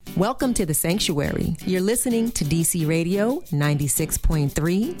Welcome to the Sanctuary. You're listening to DC Radio 96.3,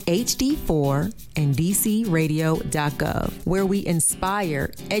 HD4, and DCRadio.gov, where we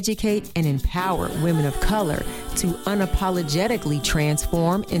inspire, educate, and empower women of color to unapologetically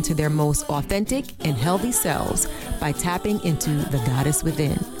transform into their most authentic and healthy selves by tapping into the goddess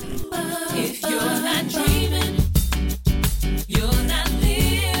within. If you're not dreaming, you're not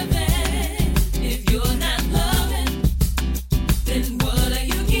living. If you're not loving, then what are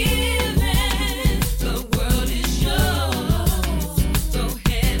you giving? The world is yours. Go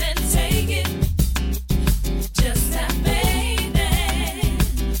ahead and take it. Just that baby,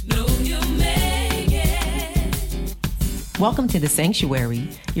 know you make it. Welcome to the Sanctuary.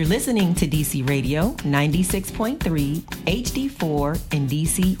 You're listening to DC Radio 96.3, HD4, and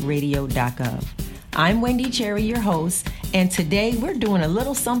DCRadio.gov. I'm Wendy Cherry, your host, and today we're doing a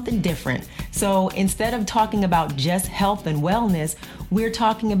little something different. So instead of talking about just health and wellness, we're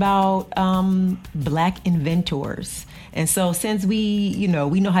talking about Black inventors. And so since we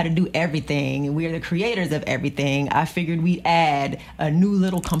know how to do everything, and we're the creators of everything, I figured we'd add a new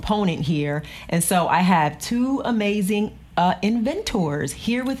little component here. And so I have two amazing inventors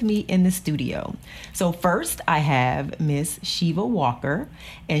here with me in the studio. So first I have Miss Shiva Walker,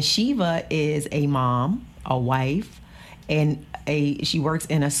 and Shiva is a mom, a wife, and she works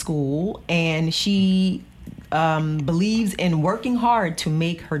in a school, and she believes in working hard to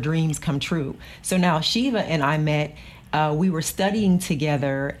make her dreams come true. So now Shiva and I met. We were studying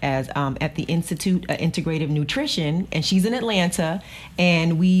together as at the Institute of Integrative Nutrition, and she's in Atlanta,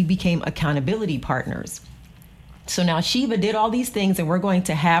 and we became accountability partners. So now Shiva did all these things, and we're going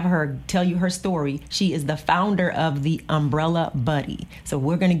to have her tell you her story. She is the founder of the Umbrella Buddy. So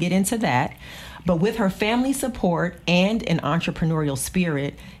we're going to get into that. But with her family support and an entrepreneurial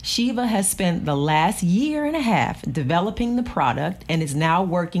spirit, Shiva has spent the last year and a half developing the product and is now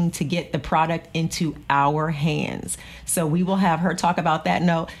working to get the product into our hands. So we will have her talk about that.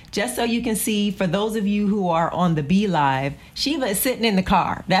 No, just so you can see, for those of you who are on the B Live, Shiva is sitting in the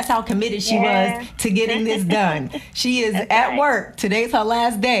car. That's how committed she was to getting this done. She is at work. Today's her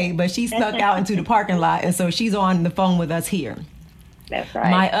last day, but she snuck out into the parking lot, and so she's on the phone with us here. That's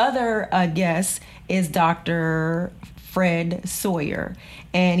right. My other guest is Dr. Fred Sawyer,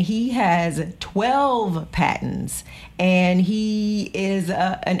 and he has 12 patents, and he is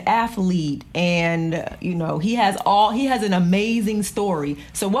an athlete, and he has an amazing story.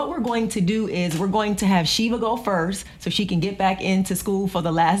 So what we're going to do is we're going to have Shiva go first so she can get back into school for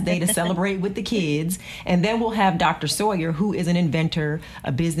the last day to celebrate with the kids, and then we'll have Dr. Sawyer, who is an inventor,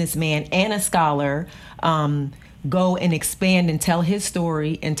 a businessman, and a scholar, go and expand and tell his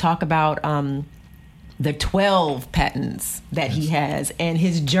story and talk about the 12 patents that he has and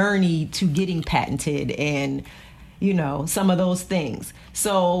his journey to getting patented and, some of those things.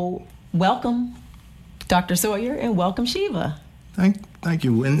 So welcome, Dr. Sawyer, and welcome, Shiva. Thank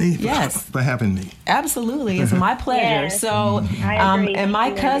you, Wendy, for having me. Absolutely. It's my pleasure. Yes, so, I agree. and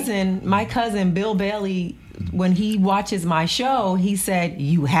my cousin, Bill Bailey, when he watches my show, he said,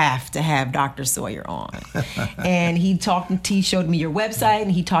 you have to have Dr. Sawyer on. And he showed me your website,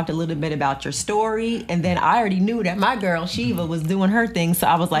 and he talked a little bit about your story. And then I already knew that my girl Shiva was doing her thing. So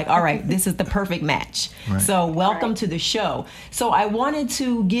I was like, all right, this is the perfect match. Right. So welcome to the show. So I wanted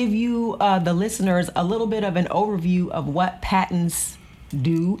to give you, the listeners, a little bit of an overview of what patents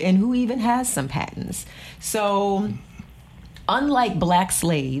do and who even has some patents. So unlike Black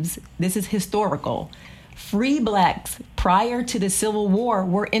slaves, this is historical. Free Blacks prior to the Civil War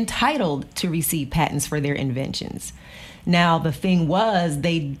were entitled to receive patents for their inventions. Now, the thing was,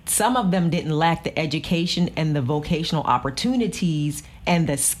 some of them didn't lack the education and the vocational opportunities and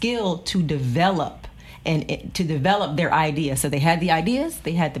the skill to develop their ideas. So they had the ideas,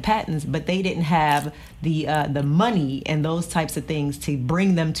 they had the patents, but they didn't have the money and those types of things to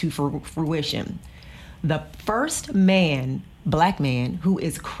bring them to fruition. The first Black man, who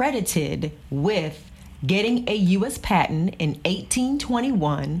is credited with getting a U.S. patent in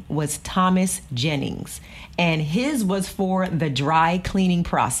 1821 was Thomas Jennings, and his was for the dry cleaning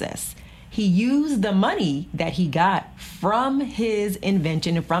process. He used the money that he got from his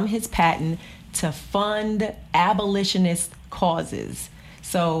invention and from his patent to fund abolitionist causes.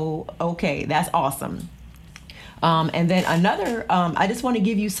 So, okay, that's awesome. And then another, I just want to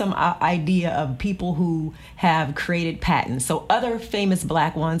give you some idea of people who have created patents. So other famous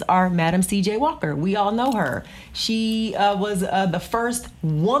Black ones are Madam C.J. Walker. We all know her. She was the first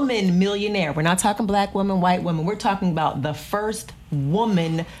woman millionaire. We're not talking Black woman, white woman. We're talking about the first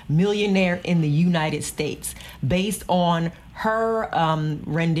woman millionaire in the United States based on her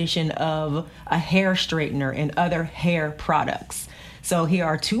rendition of a hair straightener and other hair products. So here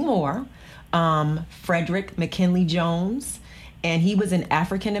are two more. Frederick McKinley Jones, and he was an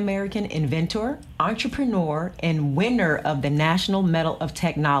African-American inventor, entrepreneur, and winner of the National Medal of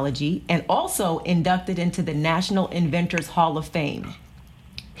Technology, and also inducted into the National Inventors Hall of Fame.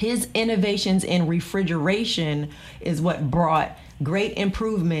 His innovations in refrigeration is what brought great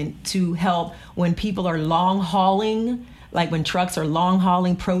improvement to help when people are long hauling, like when trucks are long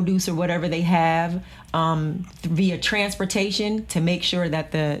hauling produce or whatever they have, via transportation, to make sure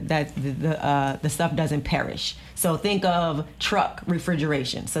that the stuff doesn't perish. So think of truck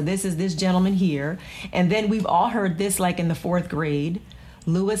refrigeration. So this is this gentleman here. And then we've all heard this like in the 4th grade,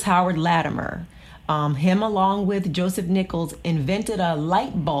 Lewis Howard Latimer. Him along with Joseph Nichols invented a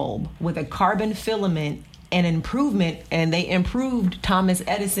light bulb with a carbon filament and improvement, and they improved Thomas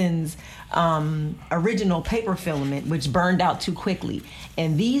Edison's original paper filament, which burned out too quickly.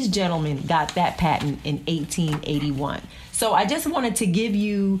 And these gentlemen got that patent in 1881. So I just wanted to give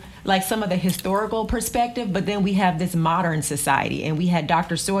you like some of the historical perspective, but then we have this modern society, and we had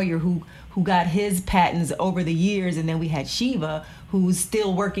Dr. Sawyer who got his patents over the years, and then we had Shiva who's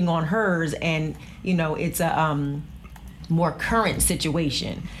still working on hers, and you know it's a more current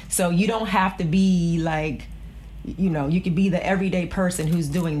situation. So you don't have to be like, you know, you could be the everyday person who's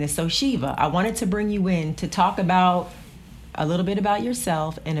doing this. So Shiva, I wanted to bring you in to talk about a little bit about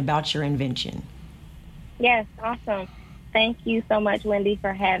yourself and about your invention. Yes, awesome. Thank you so much, Wendy,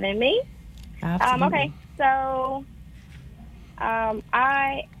 for having me. Absolutely. Okay, so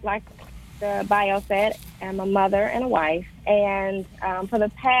I, like the bio said, am a mother and a wife. And for the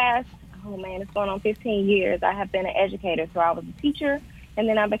past, it's going on 15 years, I have been an educator. So I was a teacher, and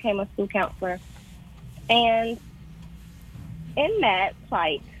then I became a school counselor. And in that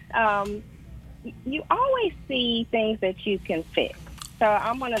plight, you always see things that you can fix. So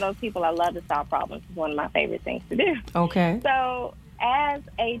I'm one of those people, I love to solve problems. It's one of my favorite things to do. Okay. So as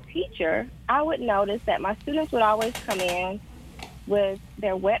a teacher, I would notice that my students would always come in with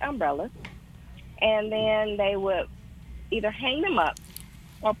their wet umbrellas, and then they would either hang them up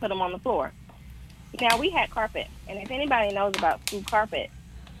or put them on the floor. Now, we had carpet, and if anybody knows about school carpet,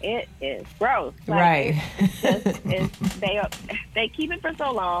 it is gross. Like, right. They keep it for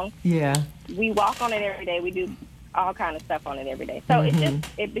so long. Yeah. We walk on it every day. We do all kind of stuff on it every day. So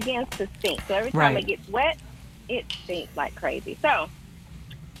it begins to stink. So every time it gets wet, it stinks like crazy. So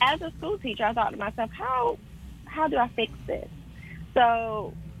as a school teacher, I thought to myself, how do I fix this?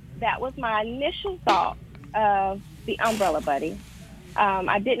 So that was my initial thought of the Umbrella Buddy.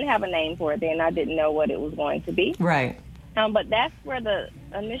 I didn't have a name for it then. I didn't know what it was going to be. Right. But that's where the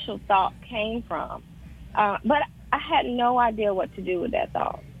initial thought came from. But I had no idea what to do with that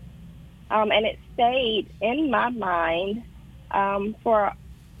thought. And it stayed in my mind for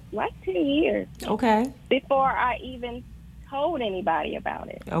like 2 years. Okay. Before I even told anybody about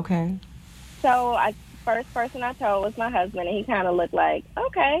it. Okay. So first person I told was my husband, and he kind of looked like,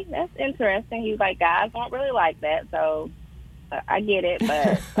 okay, that's interesting. He was like, guys don't really like that, so I get it,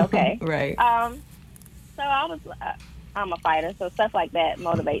 but okay. Right. So I was, I'm a fighter, so stuff like that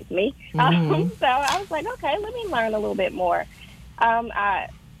motivates me. So I was like, okay, let me learn a little bit more. I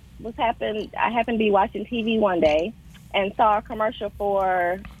happened to be watching TV one day and saw a commercial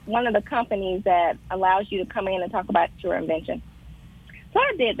for one of the companies that allows you to come in and talk about your invention. So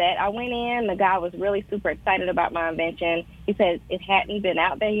I did that. I went in. The guy was really super excited about my invention. He said it hadn't been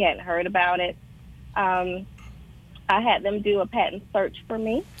out there. He hadn't heard about it. I had them do a patent search for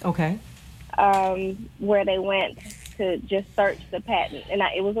me. Okay. Where they went to just search the patent. And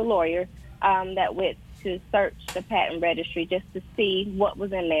it was a lawyer that went to search the patent registry just to see what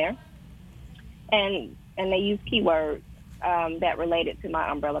was in there. And they used keywords that related to my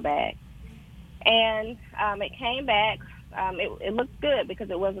umbrella bag. And it came back. It looked good because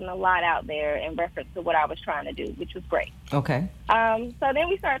it wasn't a lot out there in reference to what I was trying to do, which was great. Okay. So then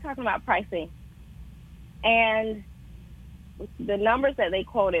we started talking about pricing. And the numbers that they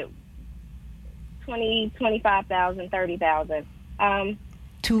quoted, 20, 25,000, 30,000.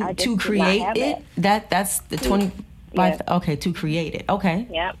 To create it? That's the 25. Yes. Okay, to create it. Okay.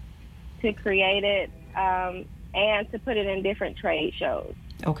 Yep. To create it and to put it in different trade shows.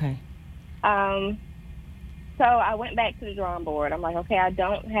 Okay. So I went back to the drawing board. I'm like, okay, I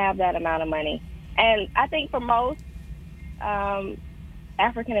don't have that amount of money. And I think for most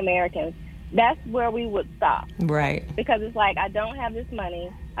African Americans, that's where we would stop. Right. Because it's like, I don't have this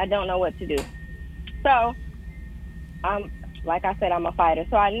money. I don't know what to do. So, like I said, I'm a fighter.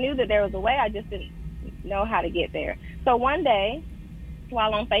 So I knew that there was a way. I just didn't know how to get there. So one day,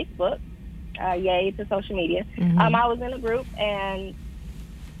 while on Facebook, yay to social media, I was in a group and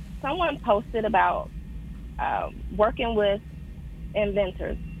someone posted about working with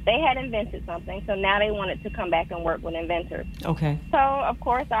Inventors. They had invented something, so now they wanted to come back and work with Inventors. Okay. So, of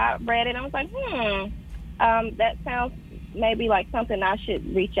course, I read it. I was like, that sounds maybe like something I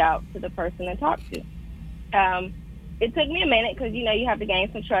should reach out to the person and talk to. It took me a minute because, you have to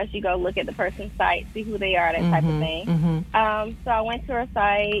gain some trust. You go look at the person's site, see who they are, that type of thing. So I went to her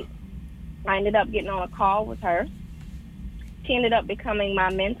site. I ended up getting on a call with her. She ended up becoming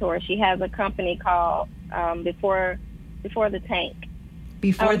my mentor. She has a company called Before the Tank.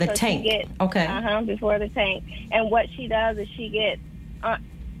 Before the Tank. Okay. Before the Tank. And what she does is she gets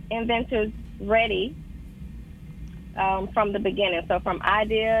inventors ready from the beginning. So from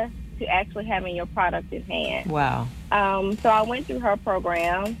idea to actually having your product in hand. Wow. So I went through her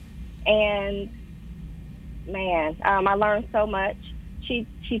program, and man, I learned so much.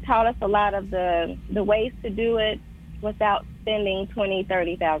 She taught us a lot of the ways to do it without spending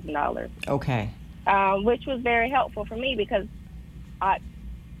 $20,000-$30,000. Okay. Which was very helpful for me because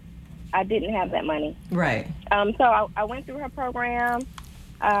I didn't have that money. Right. So I went through her program.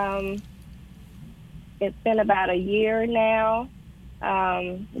 It's been about a year now,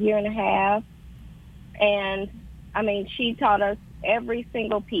 year and a half. And, she taught us every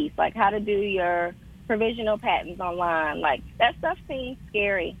single piece, like how to do your provisional patents online. Like, that stuff seems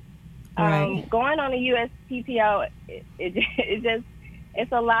scary. Right. Going on a USPTO,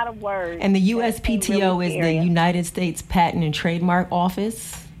 it's a lot of words. And the USPTO is the United States Patent and Trademark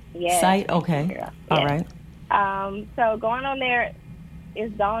Office site? Okay. Yeah. All right. So going on there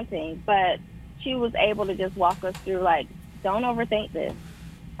is daunting, but she was able to just walk us through, like, don't overthink this.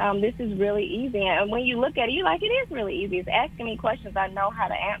 This is really easy. And when you look at it, you're like, it is really easy. It's asking me questions I know how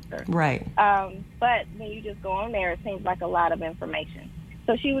to answer. Right. But when you just go on there, it seems like a lot of information.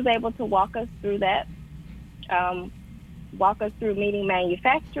 So she was able to walk us through that, walk us through meeting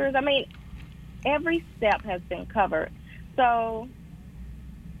manufacturers. Every step has been covered. So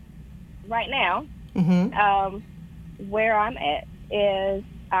right now, where I'm at is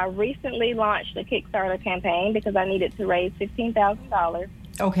I recently launched a Kickstarter campaign because I needed to raise $15,000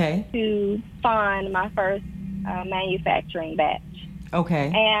 to fund my first manufacturing batch.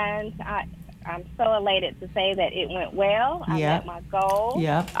 Okay. And I'm so elated to say that it went well. I met my goal.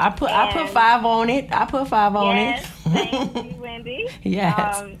 Yep. I put 5 on it. I put 5 on it. Thank you, Wendy.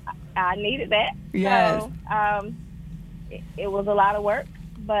 Yes. I needed that. Yes. So it was a lot of work,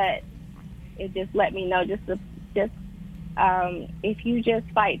 but it just let me know if you just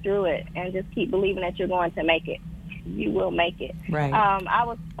fight through it and just keep believing that you're going to make it, you will make it. Right. I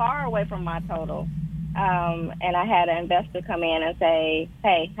was far away from my total, and I had an investor come in and say,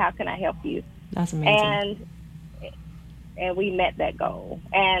 "Hey, how can I help you?" That's amazing. And we met that goal.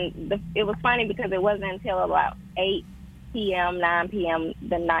 And it was funny because it wasn't until about 8 p.m., 9 p.m.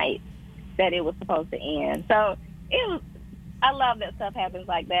 the night that it was supposed to end. So I love that stuff happens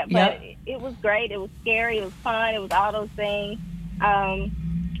like that. But it was great. It was scary. It was fun. It was all those things.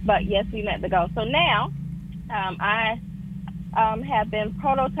 But, yes, we met the goal. So now I have been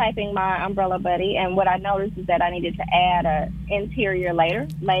prototyping my Umbrella Buddy, and what I noticed is that I needed to add an interior layer.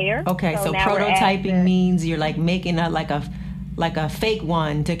 Okay, so prototyping means you're like making like a fake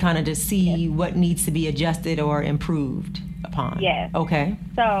one to kind of just see what needs to be adjusted or improved upon. Yes. Okay.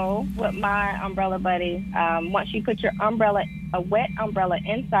 So with my Umbrella Buddy, once you put your a wet umbrella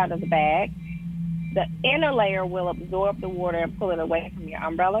inside of the bag, the inner layer will absorb the water and pull it away from your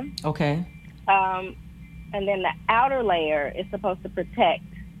umbrella. Okay. And then the outer layer is supposed to protect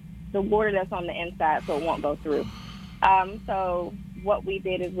the water that's on the inside so it won't go through. So what we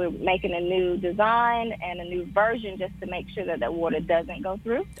did is we're making a new design and a new version just to make sure that the water doesn't go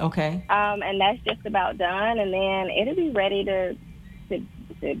through. Okay. And that's just about done, and then it'll be ready to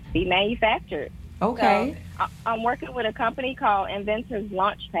be manufactured. Okay. So I'm working with a company called Inventors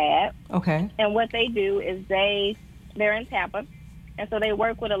Launchpad. Okay. And what they do is they're in Tampa, and so they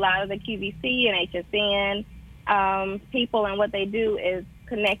work with a lot of the QVC and HSN people, and what they do is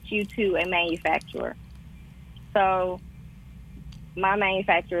connect you to a manufacturer. So my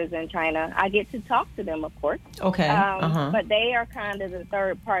manufacturer is in China. I get to talk to them, of course. Okay. But they are kind of the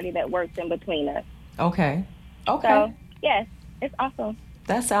third party that works in between us. Okay. Okay. So, yes, it's awesome.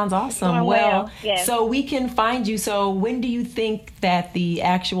 That sounds awesome. Well, so we can find you. So when do you think that the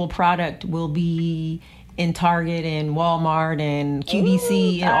actual product will be in Target and Walmart and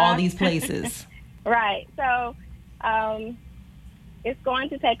QVC and all these places? Right. So it's going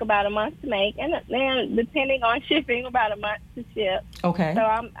to take about a month to make, and then depending on shipping, about a month to ship. Okay. So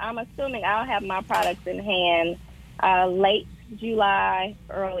I'm assuming I'll have my products in hand late July,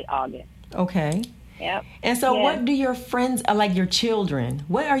 early August. Okay. Yep. And so what do your friends, like your children,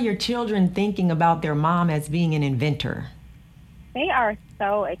 what are your children thinking about their mom as being an inventor? They are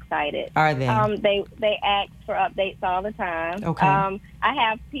so excited. Are they? They ask for updates all the time. Okay. I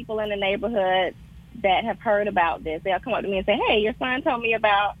have people in the neighborhood that have heard about this. They'll come up to me and say, "Hey, your son told me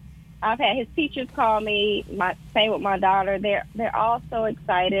about." I've had his teachers call me. Same with my daughter. They're all so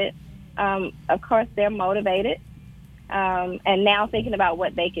excited. Of course, they're motivated, and now thinking about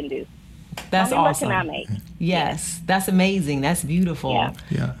what they can do. That's awesome. What can I make? Yes, that's amazing. That's beautiful.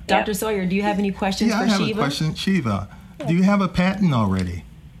 Yeah. Dr. Sawyer, do you have any questions for Shiva? I have a question. Shiva, do you have a patent already?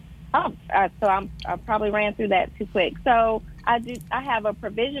 So I probably ran through that too quick. So I have a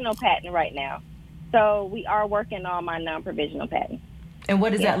provisional patent right now. So we are working on my non-provisional patent. And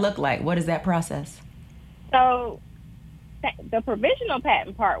what does that look like? What is that process? So the provisional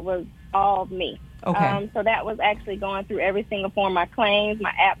patent part was all me. Okay. So that was actually going through every single form, my claims,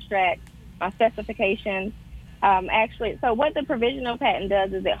 my abstracts, my specifications. So what the provisional patent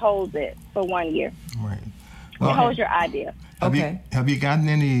does is it holds it for 1 year. Right. It holds your idea. Have you gotten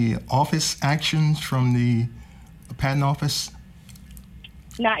any office actions from the patent office?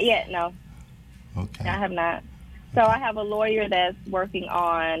 Not yet, no. Okay. I have not. So I have a lawyer that's working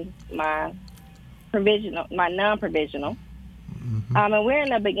on my non-provisional. Mm-hmm. And we're in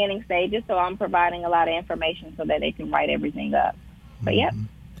the beginning stages, so I'm providing a lot of information so that they can write everything up. But yep.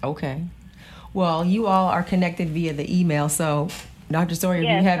 Okay. Well, you all are connected via the email, so Dr. Sawyer, do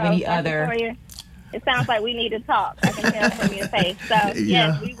you have any other... Sawyer, it sounds like we need to talk. I can tell from your face. So,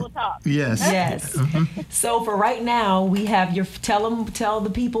 yes, we will talk. Yes. Yes. So for right now, we have tell the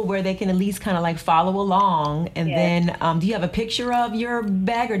people where they can at least kind of like follow along. And then do you have a picture of your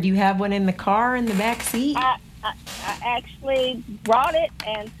bag, or do you have one in the car in the back seat? I actually brought it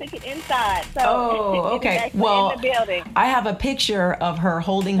and took it inside. So okay. It's in the building. I have a picture of her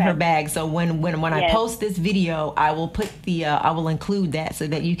holding her bag. So when I post this video, I will put I will include that so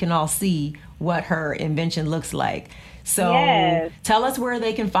that you can all see what her invention looks like. So tell us where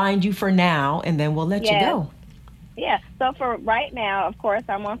they can find you for now, and then we'll let you go. Yeah. So for right now, of course,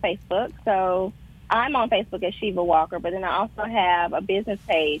 I'm on Facebook. So I'm on Facebook as Shiva Walker, but then I also have a business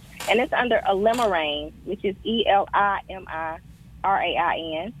page, and it's under Elimirain, which is ELIMIRAIN,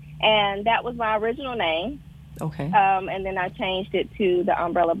 and that was my original name. Okay. And then I changed it to the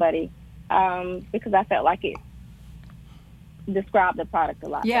Umbrella Buddy because I felt like it described the product a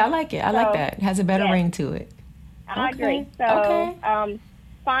lot. Yeah, I like it. I like that. It has a better ring to it. I agree. So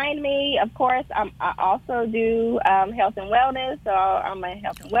find me. Of course, I also do health and wellness. So I'm a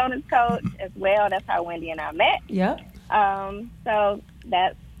health and wellness coach as well. That's how Wendy and I met. Yep. So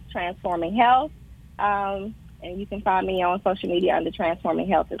that's Transforming Health. And you can find me on social media under Transforming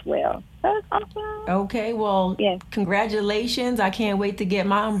Health as well. So it's awesome. Okay, well, congratulations. I can't wait to get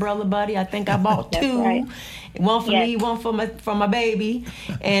my Umbrella Buddy. I think I bought two. Right. One for me, one for my baby.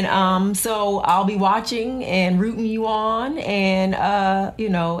 And so I'll be watching and rooting you on, and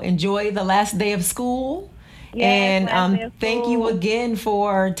enjoy the last day of school. Yes, and thank you again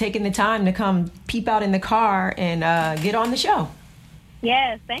for taking the time to come peep out in the car and get on the show.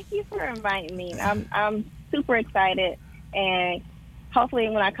 Yes, thank you for inviting me. I'm super excited, and hopefully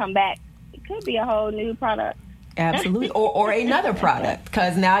when I come back, it could be a whole new product. Absolutely. or another product,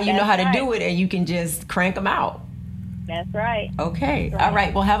 because now you know how to do it and you can just crank them out. That's right. Okay. That's right. All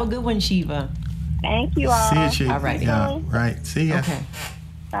right. Well, have a good one, Shiva. Thank you all. See you, Shiva. All right. Yeah, right. See ya. Okay.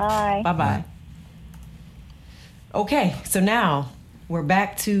 Bye. Bye-bye. Okay. So now we're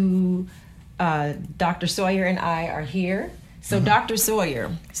back to Dr. Sawyer and I are here. So Dr.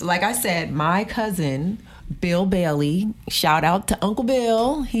 Sawyer, so like I said, my cousin, Bill Bailey, shout out to Uncle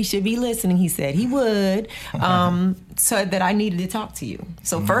Bill. He should be listening. He said he would. Said that I needed to talk to you.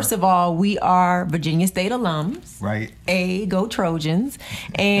 So first of all, we are Virginia State alums. Right. Go Trojans.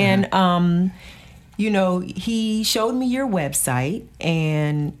 And, he showed me your website,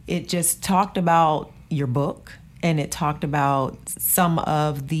 and it just talked about your book, and it talked about some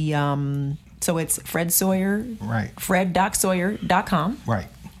of the... so it's Fred Sawyer, right? FredDocSawyer.com. Right.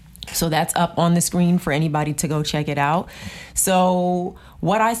 So that's up on the screen for anybody to go check it out. So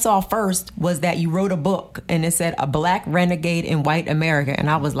what I saw first was that you wrote a book, and it said A Black Renegade in White America. And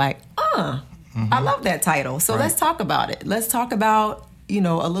I was like, I love that title. So let's talk about it. Let's talk about, a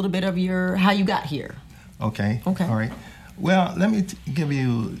little bit of how you got here. Okay. All right. Well, let me give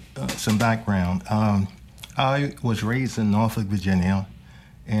you some background. I was raised in Norfolk, Virginia,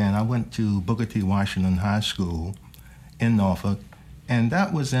 and I went to Booker T. Washington High School in Norfolk. And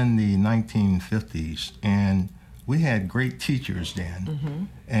that was in the 1950s, and we had great teachers then,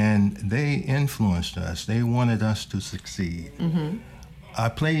 and they influenced us. They wanted us to succeed. I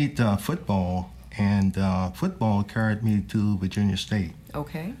played football, and football carried me to Virginia State.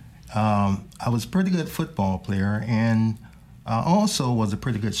 Okay. I was a pretty good football player, and I also was a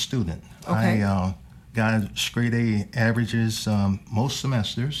pretty good student. Okay. I got straight A averages most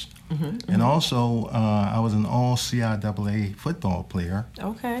semesters. And also, I was an all CIAA football player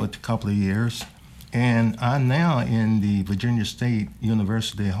Okay. for a couple of years. And I'm now in the Virginia State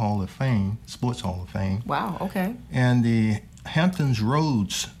University Hall of Fame, Sports Hall of Fame, Wow. Okay. and the Hamptons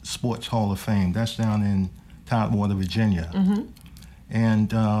Roads Sports Hall of Fame. That's down in Tidewater, Virginia.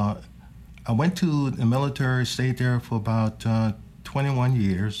 And I went to the military, stayed there for about 21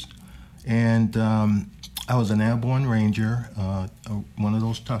 years. And I was an airborne ranger, one of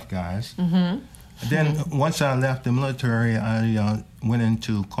those tough guys. Then once I left the military, I went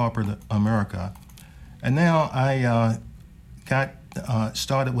into corporate America. And now I got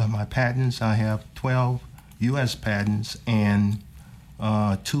started with my patents. I have 12 U.S. patents and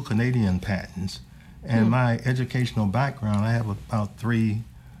 2 Canadian patents. And my educational background, I have about 3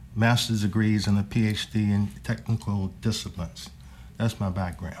 master's degrees and a PhD in technical disciplines. That's my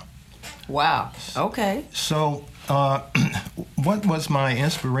background. Wow. Okay. So, what was my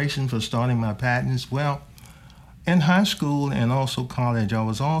inspiration for starting my patents? Well, in high school and also college, I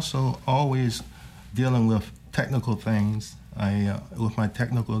was also always dealing with technical things. With my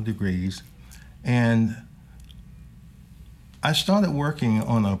technical degrees, and I started working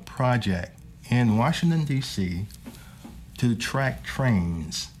on a project in Washington D.C. to track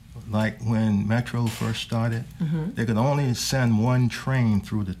trains. Like when Metro first started, they could only send 1 train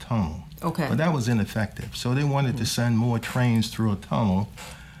through the tunnel. Okay. But that was ineffective. So they wanted to send more trains through a tunnel,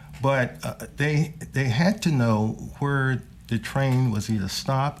 but they had to know where the train was either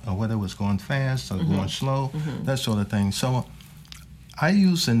stopped or whether it was going fast or going slow, that sort of thing. So I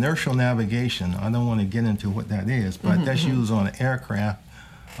use inertial navigation. I don't want to get into what that is, but that's used on an aircraft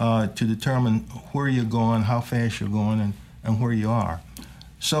to determine where you're going, how fast you're going, and where you are.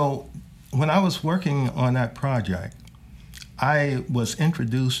 So when I was working on that project, I was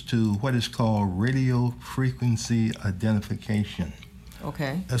introduced to what is called radio frequency identification.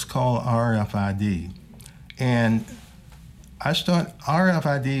 Okay. It's called RFID. And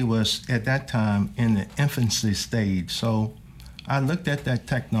RFID was at that time in the infancy stage. So I looked at that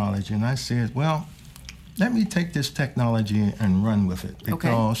technology and I said, well, let me take this technology and run with it,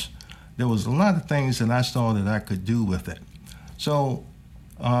 because there was a lot of things that I saw that I could do with it. So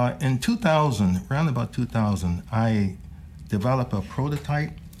in 2000, around about 2000, I developed a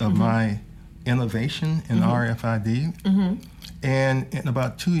prototype of my innovation in RFID. And in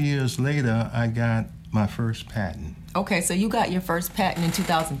about 2 years later, I got my first patent. Okay, so you got your first patent in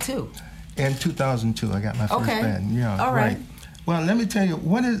 2002. In 2002, I got my first patent. Yeah, all right. Well, let me tell you,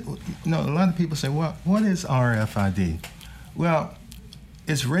 what is, a lot of people say, well, what is RFID? Well,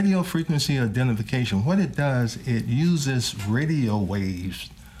 it's radio frequency identification. What it does, it uses radio waves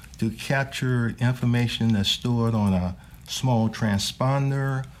to capture information that's stored on a small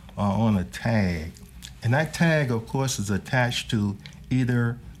transponder or on a tag. And that tag, of course, is attached to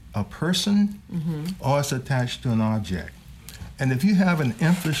either a person or it's attached to an object. And if you have an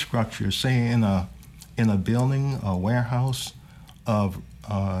infrastructure, say in a building, a warehouse of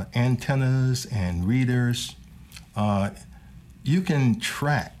antennas and readers, you can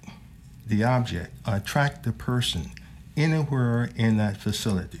track the object, track the person anywhere in that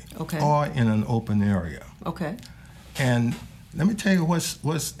facility or in an open area. Okay. And let me tell you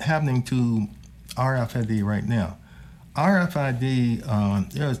what's happening to RFID right now. RFID,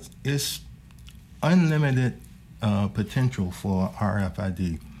 there's unlimited potential for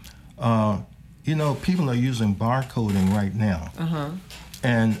RFID. People are using barcoding right now.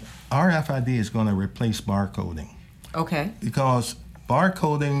 And RFID is going to replace barcoding. Okay. Because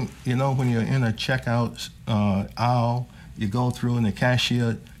barcoding, when you're in a checkout aisle, you go through and the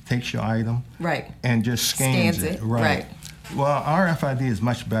cashier takes your item. Right. And just scans it. Right. Well, RFID is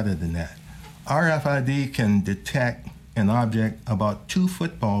much better than that. RFID can detect an object about 2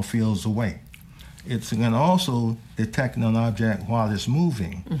 football fields away. It's going to also detect an object while it's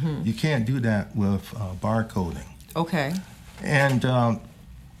moving. You can't do that with barcoding. Okay. And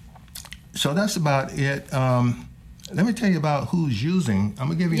so that's about it. Let me tell you about who's using. I'm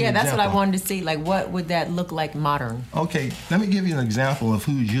going to give you an example. Yeah, that's what I wanted to see. Like, what would that look like modern? Okay, let me give you an example of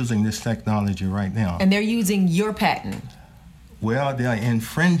who's using this technology right now. And they're using your patent. Well, they're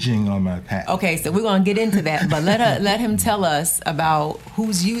infringing on my patent. Okay, so we're going to get into that, but let him tell us about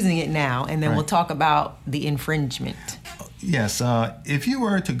who's using it now, and then we'll talk about the infringement. Yes, if you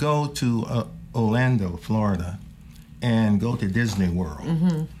were to go to Orlando, Florida, and go to Disney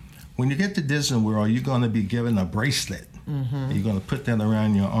World, when you get to Disney World, you're going to be given a bracelet. You're going to put that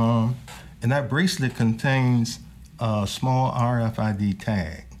around your arm, and that bracelet contains a small RFID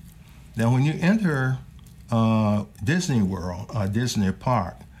tag. Now, when you enter Disney World or Disney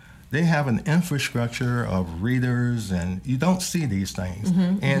Park, they have an infrastructure of readers, and you don't see these things,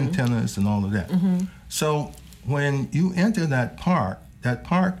 antennas and all of that. So when you enter that park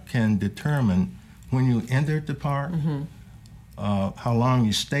can determine when you entered the park, how long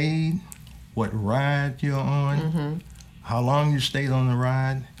you stayed, what ride you're on, how long you stayed on the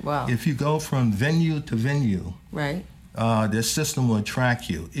ride. Wow. If you go from venue to venue, Right. the system will track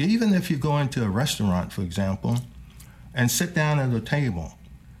you. Even if you go into a restaurant, for example, and sit down at a table,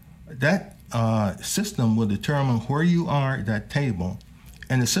 that system will determine where you are at that table,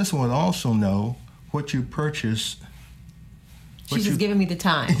 and the system will also know what you purchased. She's just giving me the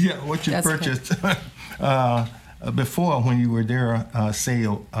time. Yeah, what you That's purchased before when you were there, say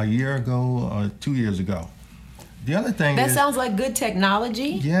a year ago or 2 years ago. The other thing That is, sounds like good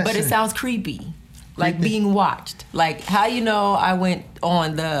technology, Yes, but it it- sounds creepy. Like Creepy. being watched. Like how you know I went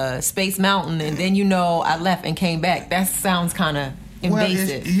on the Space Mountain and then you know I left and came back. That sounds kind of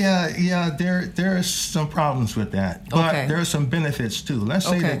invasive. There are some problems with that, but Okay. there are some benefits too. Let's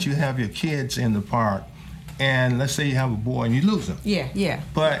say Okay. that you have your kids in the park, and let's say you have a boy and you lose him. Yeah.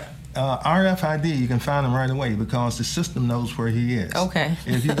 But RFID, you can find him right away because the system knows where he is. Okay.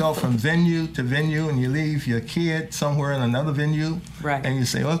 If you go from venue to venue and you leave your kid somewhere in another venue, Right. and you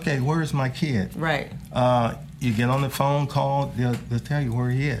say, okay, where's my kid? Right. You get on the phone call, they'll tell you where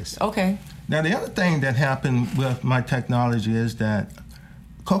he is. Okay. Now, the other thing that happened with my technology is that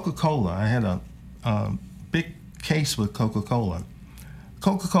Coca-Cola, I had a big case with Coca-Cola.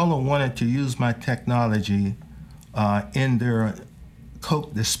 Coca-Cola wanted to use my technology in their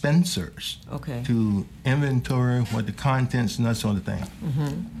Coke dispensers Okay. to inventory what the contents and that sort of thing.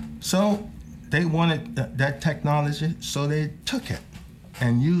 So they wanted that technology, so they took it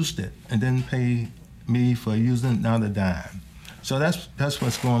and used it and didn't pay me for using it, not a dime. So that's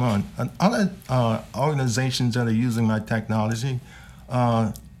what's going on. And other organizations that are using my technology,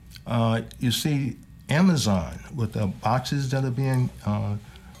 you see Amazon with the boxes that are being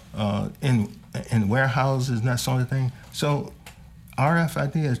in warehouses and that sort of thing. So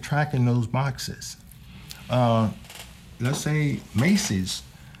RFID is tracking those boxes. Let's say Macy's,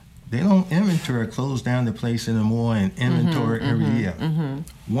 they don't inventory close down the place anymore and inventory every year.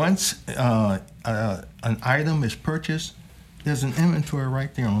 Once an item is purchased, there's an inventory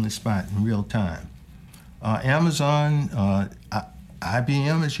right there on the spot in real time. Amazon,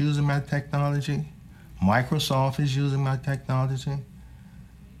 IBM is using my technology. Microsoft is using my technology.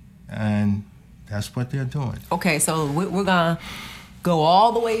 And that's what they're doing. Okay, so we're gonna go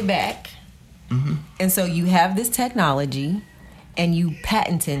all the way back. And so you have this technology and you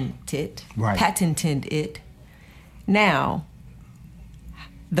patented it. Right. Patented it. Now,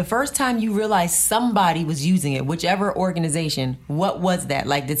 the first time you realized somebody was using it, whichever organization, what was that?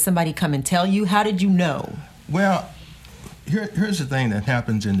 Like, did somebody come and tell you? How did you know? Well, here's the thing that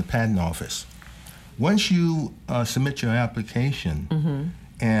happens in the patent office. Once you submit your application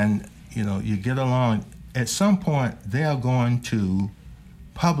and you get along, at some point they are going to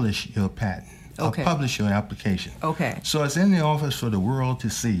publish your patent. Okay. Publish your application. Okay. So it's in the office for the world to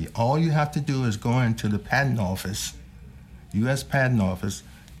see. All you have to do is go into the patent office, U.S. Patent Office,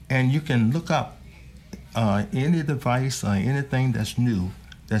 and you can look up any device or anything that's new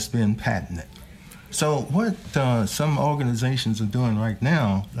that's been patented. So what some organizations are doing right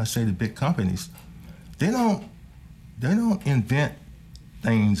now, let's say the big companies, they don't invent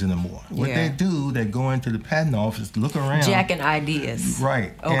things anymore. What Yeah. they do, they go into the patent office, look around. Jacking ideas.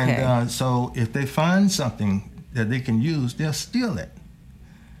 Right. Okay. And so if they find something that they can use, they'll steal it.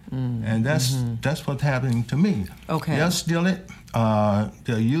 And that's what's happening to me. Okay. They'll steal it,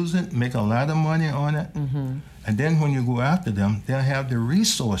 they'll use it, make a lot of money on it, and then when you go after them, they'll have the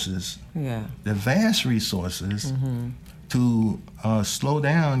resources, Yeah. the vast resources, to slow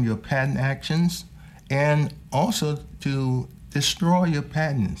down your patent actions and also to destroy your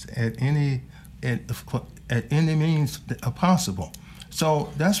patents at any means possible. So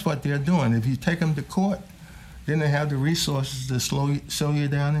that's what they're doing. If you take them to court, then they have the resources to slow you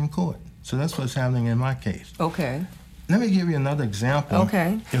down in court. So that's what's happening in my case. Okay. Let me give you another example,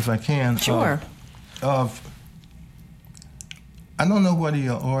 Okay. if I can. Sure. I don't know whether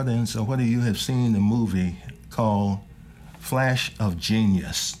your audience or whether you have seen the movie called Flash of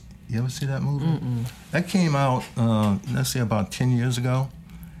Genius. You ever see that movie? That came out, let's say, about 10 years ago.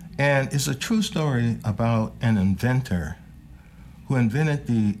 And it's a true story about an inventor who invented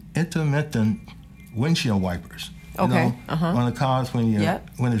the intermittent windshield wipers. You Okay, know, on the cars, when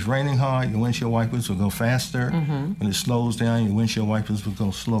it's raining hard, your windshield wipers will go faster. When it slows down, your windshield wipers will go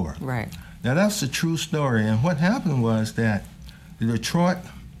slower. Right. Now, that's the true story. And what happened was that the Detroit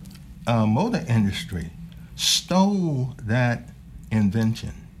motor industry stole that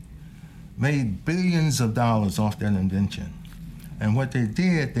invention, made billions of dollars off that invention. And what they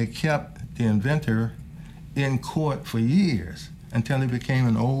did, they kept the inventor in court for years until he became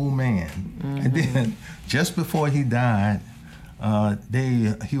an old man. And then just before he died,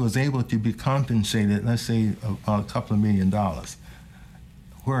 he was able to be compensated, let's say, a couple of $1 million.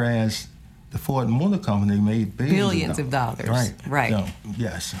 Whereas the Ford Motor Company made billions of dollars. Right. So,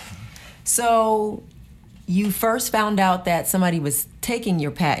 yes. So you first found out that somebody was taking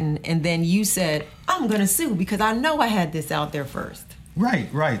your patent, and then you said, I'm going to sue because I know I had this out there first.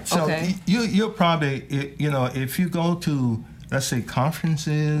 Right. So Okay. you'll probably, if you go to, let's say,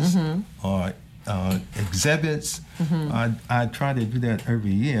 conferences or exhibits, I try to do that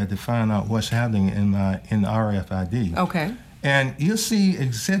every year to find out what's happening in RFID. Okay. And you'll see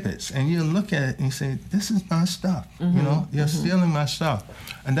exhibits, and you look at it and you say, this is my stuff. You're stealing my stuff.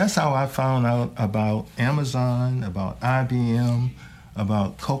 And that's how I found out about Amazon, about IBM,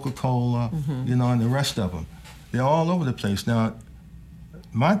 about Coca-Cola, and the rest of them. They're all over the place. Now,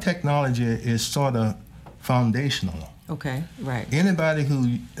 my technology is sort of foundational. Okay, right. Anybody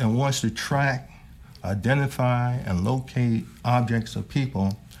who wants to track, identify, and locate objects or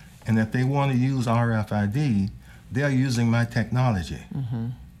people, and if they want to use RFID, they're using my technology.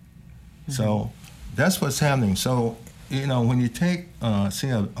 So that's what's happening. So, when you take,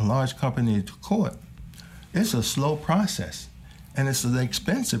 say, a large company to court, it's a slow process, and it's an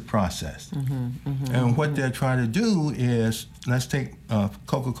expensive process. And what they're trying to do is, let's take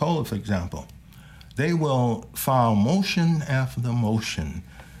Coca-Cola, for example. They will file motion after motion,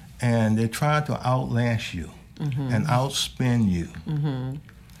 and they try to outlast you and outspin you.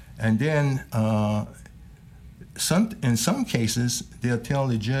 And then, in some cases, they'll tell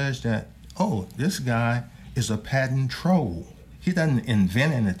the judge that, oh, this guy is a patent troll. He doesn't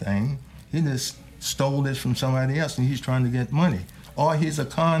invent anything. He just stole this from somebody else, and he's trying to get money. Or he's a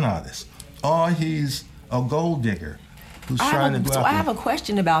con artist. Or he's a gold digger who's trying to go out there. I have a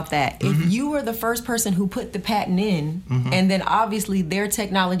question about that. If you were the first person who put the patent in, and then obviously their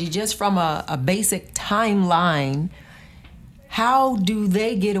technology, just from a basic timeline, how do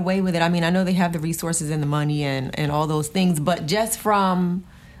they get away with it? I mean, I know they have the resources and the money and all those things, but just from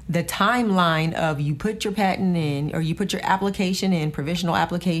the timeline of you put your patent in, or you put your application in, provisional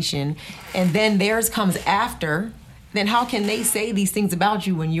application, and then theirs comes after, then how can they say these things about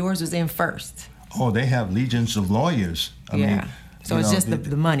you when yours was in first? Oh, they have legions of lawyers. I mean, so it's just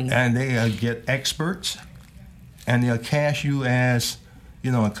the money. And they get experts, and they'll cash you as,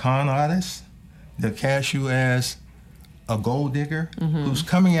 a con artist. They'll cash you as a gold digger who's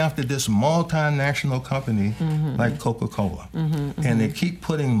coming after this multinational company like Coca-Cola. And they keep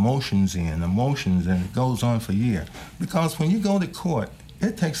putting motions in, and it goes on for years. Because when you go to court,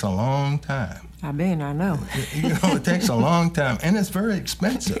 it takes a long time. I know. It takes a long time, and it's very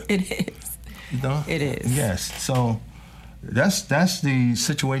expensive. It is. It is. Yes. So that's the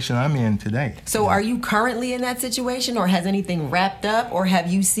situation I'm in today. So are you currently in that situation, or has anything wrapped up, or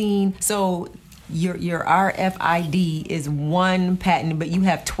have you seen, so your RFID is one patent, but you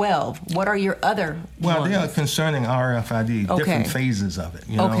have 12. What are your other Well, ones? they are concerning RFID, different phases of it.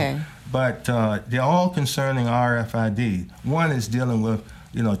 Okay. But they're all concerning RFID. One is dealing with,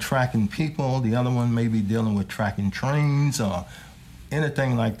 tracking people. The other one may be dealing with tracking trains or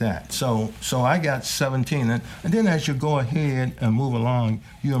anything like that. So I got 17. And then as you go ahead and move along,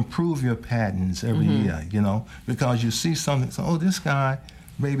 you improve your patents every year, because you see something, so, this guy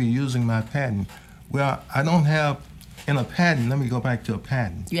may be using my patent. Well, I don't have, in a patent, let me go back to a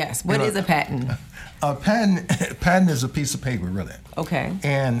patent. Yes, what is a patent? A patent is a piece of paper, really. Okay.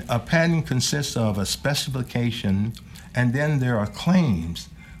 And a patent consists of a specification, and then there are claims.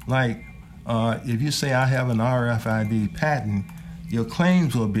 Like, if you say I have an RFID patent, your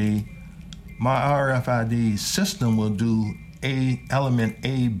claims will be, my RFID system will do element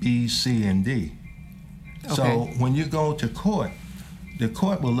A, B, C, and D. Okay. So when you go to court, the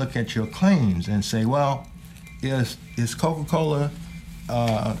court will look at your claims and say, well, is Coca-Cola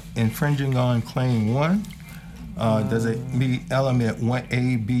infringing on claim 1? Does it meet element 1,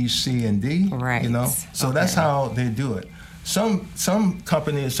 A, B, C, and D? Right. So that's how they do it. Some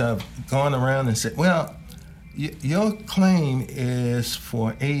companies have gone around and said, well, your claim is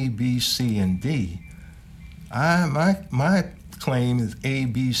for A, B, C, and D. My claim is A,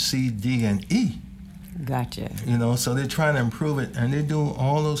 B, C, D, and E. Gotcha. So they're trying to improve it, and they do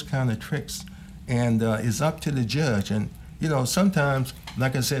all those kind of tricks, and it's up to the judge. And sometimes,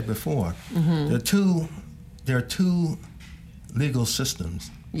 like I said before, there are two legal systems.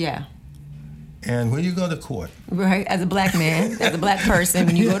 Yeah. And when you go to court, Right, as a black man, as a black person,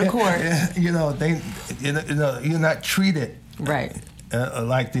 when you go to court, you know, you're not treated right.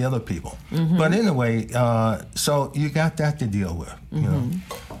 like the other people. But anyway, so you got that to deal with, you know.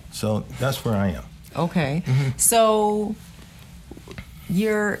 So that's where I am. Okay. So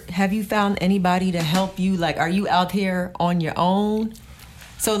have you found anybody to help you? Like, are you out here on your own?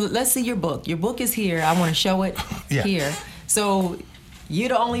 So let's see your book. Your book is here. I want to show it here. So you're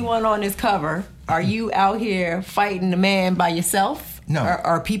the only one on this cover. Are you out here fighting the man by yourself? No.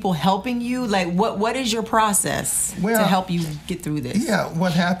 Are people helping you? Like, what is your process to help you get through this? Yeah,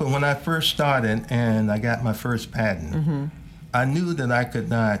 what happened when I first started and I got my first patent, I knew that I could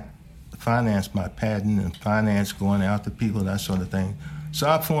not finance my patent and finance going out to people, that sort of thing. So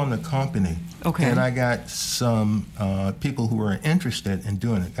I formed a company. Okay. And I got some people who were interested in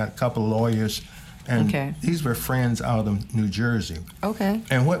doing it. Got a couple of lawyers. And these were friends out of New Jersey. Okay.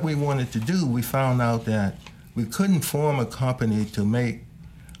 And what we wanted to do, we found out that we couldn't form a company to make,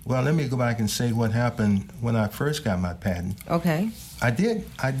 well, let me go back and say what happened when I first got my patent. Okay. I did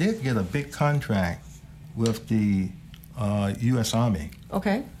get a big contract with the U.S. Army.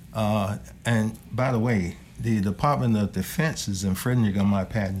 Okay. And by the way, the Department of Defense is infringing on my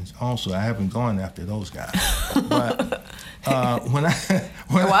patents also. I haven't gone after those guys. But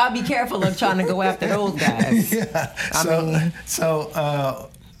well, I'll be careful of trying to go after those guys. Yeah. So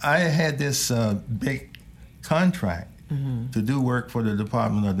I had this big contract to do work for the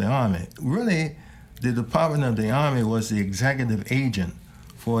Department of the Army. Really, the Department of the Army was the executive agent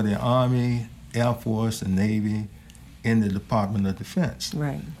for the Army, Air Force, and Navy in the Department of Defense.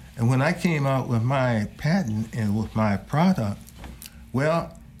 Right. And when I came out with my patent and with my product,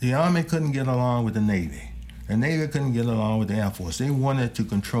 well, the Army couldn't get along with the Navy. The Navy couldn't get along with the Air Force. They wanted to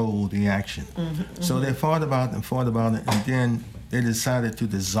control the action. So they fought about it, and then they decided to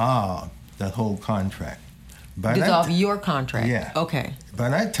dissolve that whole contract. Dissolve your contract? Yeah. Okay. By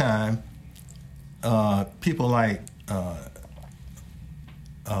that time, people like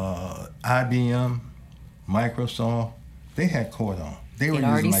IBM, Microsoft, they had caught on. They were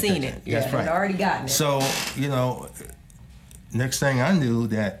already seen it. That's right. They'd already gotten it. So, you know, next thing I knew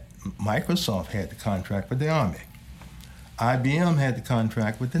that Microsoft had the contract with the Army. IBM had the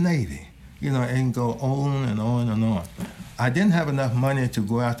contract with the Navy. You know, and go on and on and on. I didn't have enough money to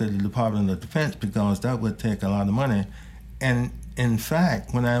go after the Department of Defense because that would take a lot of money. And in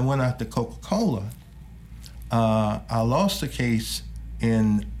fact, when I went after Coca-Cola, I lost the case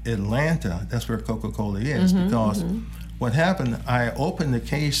in Atlanta. That's where Coca-Cola is because what happened, I opened the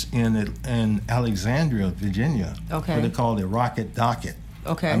case in Alexandria, Virginia, what they call the Rocket Docket.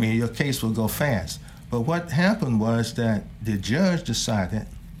 Okay. I mean, your case will go fast. But what happened was that the judge decided,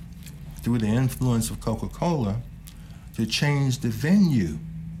 through the influence of Coca-Cola, to change the venue.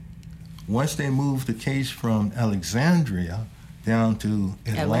 Once they moved the case from Alexandria down to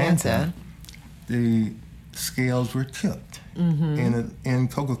Atlanta. The scales were tipped in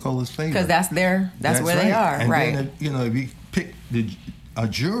Coca-Cola's favor. Because that's where right. they are, and right? Then, if you pick a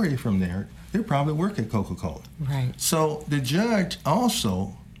jury from there, they probably work at Coca-Cola. Right. So the judge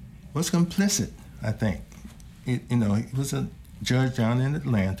also was complicit, I think. He was a judge down in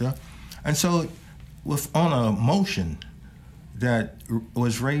Atlanta. And so on a motion that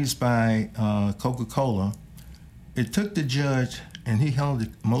was raised by Coca-Cola, it took the judge and he held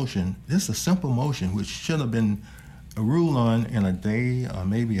the motion. This is a simple motion which should have been ruled on in a day or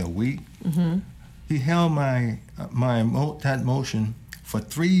maybe a week. He held that motion for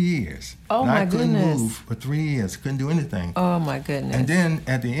 3 years. Oh, my goodness. I couldn't move for 3 years. Couldn't do anything. Oh, my goodness. And then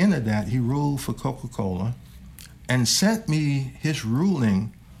at the end of that, he ruled for Coca-Cola and sent me his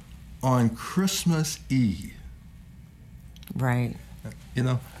ruling on Christmas Eve. Right.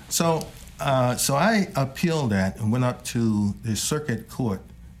 So I appealed that and went up to the circuit court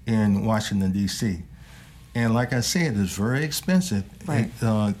in Washington, D.C. And like I said, it's very expensive. Right.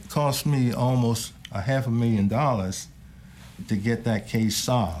 It cost me almost $500,000 to get that case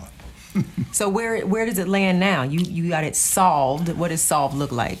solved. So where does it land now? You got it solved. What does solved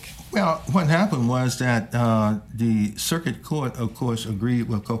look like? Well, what happened was that the circuit court, of course, agreed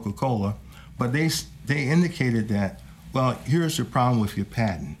with Coca-Cola, but they indicated that, well, here's the problem with your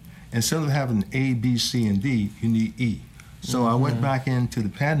patent. Instead of having A, B, C, and D, you need E. So I went back into the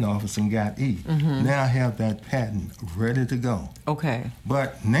patent office and got E. Now I have that patent ready to go. Okay.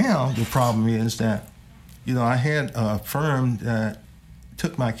 But now the problem is that, I had a firm that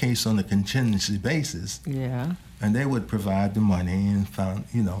took my case on a contingency basis. Yeah. And they would provide the money and found.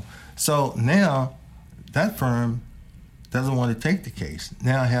 So now that firm doesn't want to take the case.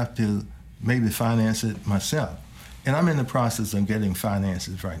 Now I have to maybe finance it myself. And I'm in the process of getting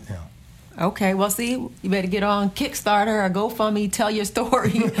finances right now. Okay, well, see, you better get on Kickstarter or GoFundMe, tell your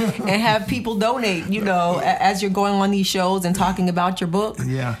story, and have people donate, as you're going on these shows and talking about your book.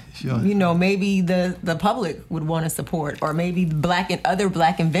 Yeah, sure. Maybe the public would want to support, or maybe other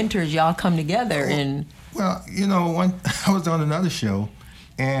black inventors, y'all come together and... Well, I was on another show,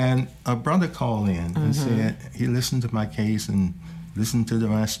 and a brother called in and said he listened to my case and listened to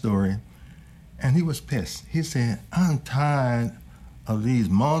my story, and he was pissed. He said, I'm tired of these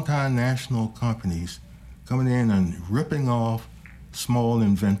multinational companies coming in and ripping off small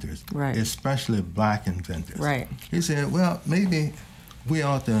inventors, right, especially black inventors. Right. He said, well, maybe we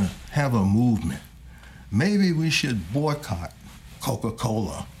ought to have a movement. Maybe we should boycott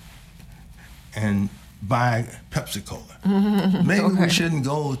Coca-Cola and buy Pepsi-Cola. Maybe we shouldn't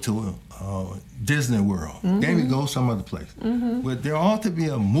go to Disney World. Maybe go some other place. But there ought to be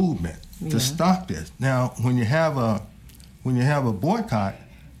a movement to stop this. Now, when you have a boycott,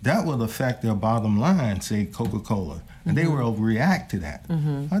 that will affect their bottom line, say Coca-Cola, and they will react to that.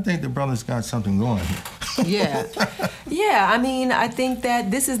 I think the brothers got something going here. Yeah. I mean, I think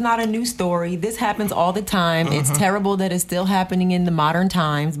that this is not a new story. This happens all the time. It's terrible that it's still happening in the modern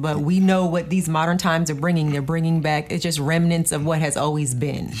times, but we know what these modern times are bringing. They're bringing back, it's just remnants of what has always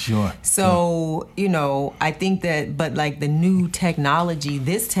been. Sure. So, I think that, but like the new technology,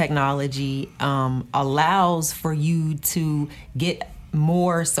 this technology allows for you to get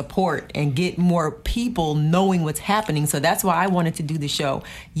more support and get more people knowing what's happening. So that's why I wanted to do the show.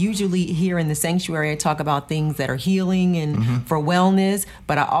 Usually here in the sanctuary, I talk about things that are healing and for wellness,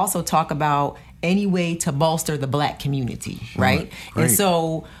 but I also talk about any way to bolster the black community, right? Great. And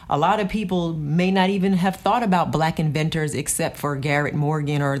so a lot of people may not even have thought about black inventors except for Garrett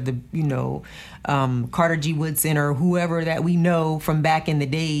Morgan or the, Carter G. Woodson or whoever that we know from back in the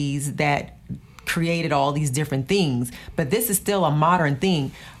days that created all these different things. But this is still a modern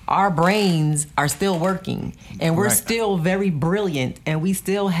thing. Our brains are still working, and we're still very brilliant, and we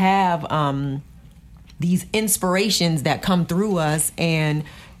still have these inspirations that come through us, and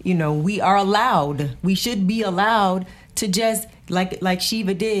we should be allowed to just like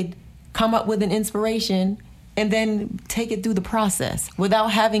Shiva did, come up with an inspiration and then take it through the process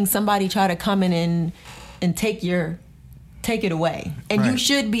without having somebody try to come in and take it away. And you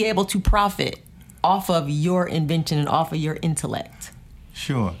should be able to profit off of your invention and off of your intellect.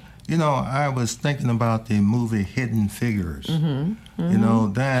 Sure. I was thinking about the movie Hidden Figures.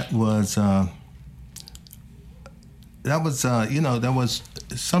 That was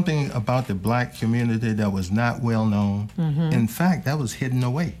something about the black community that was not well known. In fact, that was hidden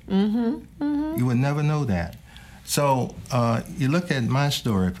away. You would never know that. So you look at my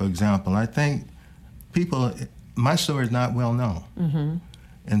story, for example. I think my story is not well known.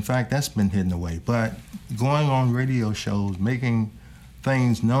 In fact, that's been hidden away. But going on radio shows, making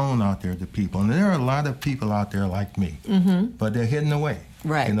things known out there to people, and there are a lot of people out there like me, but they're hidden away.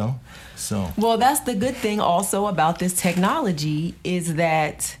 Right. So. Well, that's the good thing also about this technology is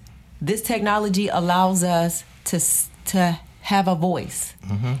that this technology allows us to have a voice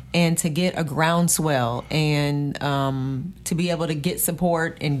and to get a groundswell and to be able to get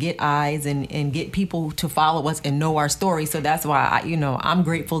support and get eyes and get people to follow us and know our story. So that's why I'm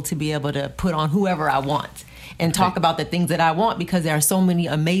grateful to be able to put on whoever I want and talk about the things that I want, because there are so many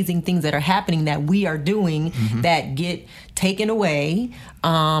amazing things that are happening that we are doing that get taken away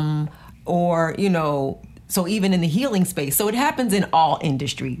or so even in the healing space. So it happens in all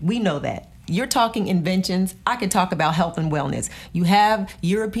industry. We know that. You're talking inventions. I could talk about health and wellness. You have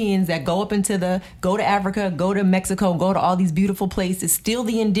Europeans that go to Africa, go to Mexico, go to all these beautiful places, steal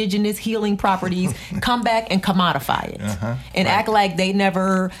the indigenous healing properties, come back and commodify it and act like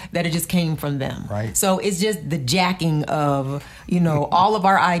that it just came from them. Right. So it's just the jacking of, all of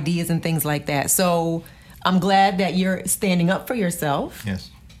our ideas and things like that. So I'm glad that you're standing up for yourself. Yes.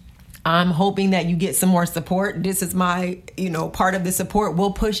 I'm hoping that you get some more support. This is my, part of the support.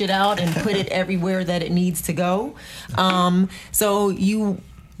 We'll push it out and put it everywhere that it needs to go. So you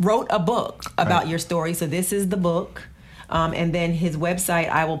wrote a book about your story. So this is the book. And then his website,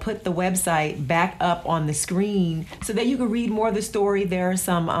 I will put the website back up on the screen so that you can read more of the story. There are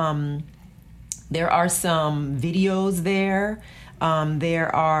some videos there.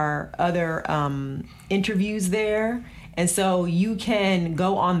 There are other interviews there. And so you can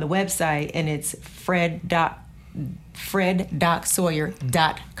go on the website, and it's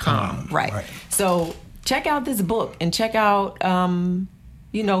fred.sawyer.com. Right. So check out this book and check out,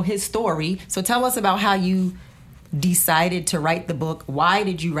 his story. So tell us about how you decided to write the book. Why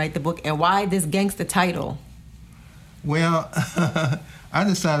did you write the book, and why this gangsta title? Well, I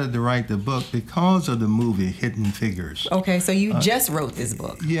decided to write the book because of the movie Hidden Figures. Okay, so you just wrote this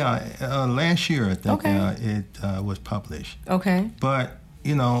book. Yeah, last year I think Okay. it was published. Okay. But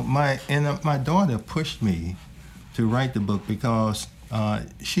my daughter pushed me to write the book because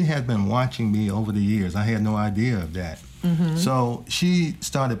she had been watching me over the years. I had no idea of that. Mm-hmm. So she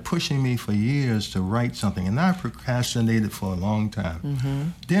started pushing me for years to write something, and I procrastinated for a long time. Mm-hmm.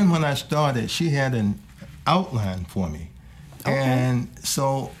 Then when I started, she had an outline for me. Okay. And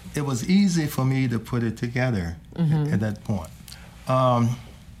so it was easy for me to put it together at that point.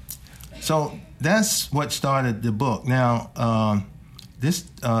 So that's what started the book. Now, this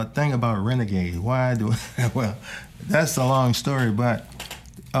thing about Renegade, why do well, that's a long story, but...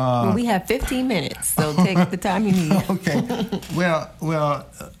 well, we have 15 minutes, so take the time you need. Okay. Well,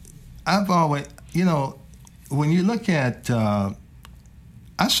 I've always, when you look at...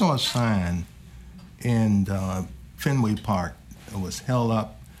 I saw a sign in Fenway Park. It was held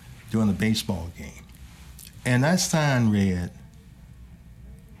up during a baseball game. And that sign read,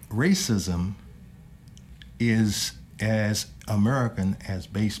 racism is as American as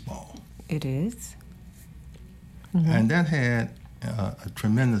baseball. It is. Mm-hmm. And that had a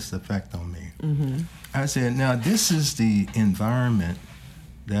tremendous effect on me. Mm-hmm. I said, now this is the environment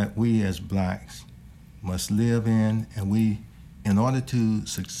that we as blacks must live in, and in order to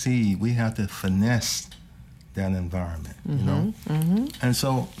succeed, we have to finesse that environment, Mm-hmm. And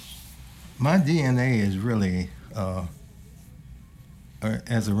so my DNA is really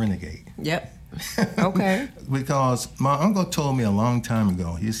as a renegade. Yep. Okay. Because my uncle told me a long time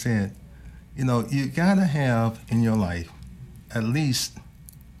ago, he said, you gotta have in your life at least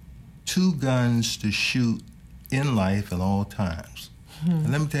 2 guns to shoot in life at all times.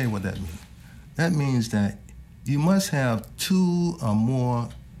 And let me tell you what that means. That means that you must have 2 or more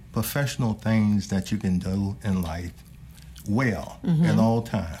professional things that you can do in life well at all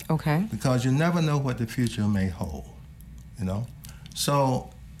times. Okay. Because you never know what the future may hold, So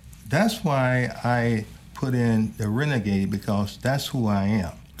that's why I put in the Renegade, because that's who I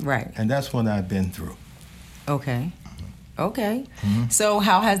am. Right. And that's what I've been through. Okay. Okay. Mm-hmm. So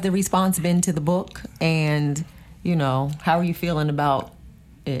how has the response been to the book? And, how are you feeling about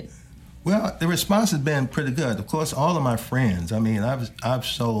it? Well, the response has been pretty good. Of course, all of my friends, I've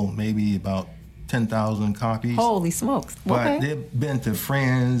sold maybe about 10,000 copies. Holy smokes. But Okay. they've been to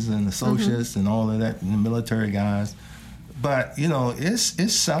friends and associates and all of that, and the military guys. But,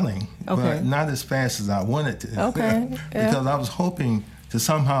 it's selling, but not as fast as I wanted to. Okay. Because I was hoping to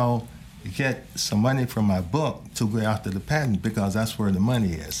somehow get some money from my book to go after the patent, because that's where the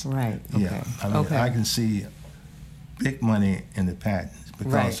money is. Right. Okay. Yeah. I can see big money in the patents,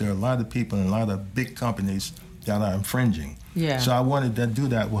 because there are a lot of people and a lot of big companies that are infringing. Yeah. So I wanted to do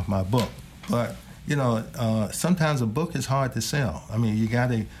that with my book. But, sometimes a book is hard to sell. You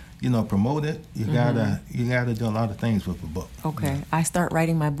got to, promote it. You gotta do a lot of things with a book. Okay. Yeah. I start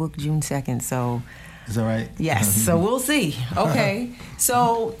writing my book June 2nd, so... Is that right? Yes. So we'll see. Okay.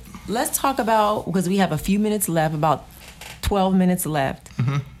 So let's talk about, because we have a few minutes left, about 12 minutes left.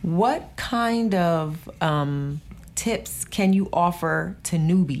 Mm-hmm. What kind of tips can you offer to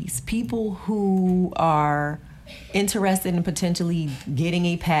newbies, people who are interested in potentially getting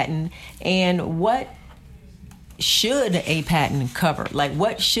a patent, and what should a patent cover? Like,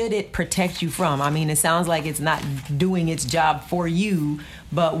 what should it protect you from? It sounds like it's not doing its job for you,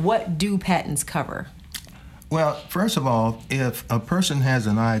 but what do patents cover? Well, first of all, if a person has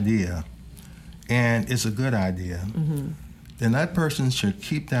an idea and it's a good idea, then that person should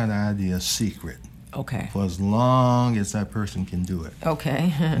keep that idea secret. Okay. For as long as that person can do it.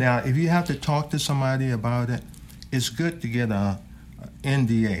 Okay. Now, if you have to talk to somebody about it, it's good to get a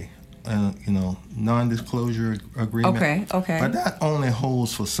NDA, non-disclosure agreement. Okay. But that only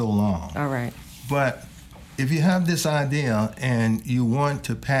holds for so long. All right. But if you have this idea and you want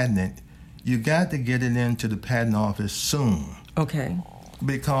to patent it, you got to get it into the patent office soon. Okay.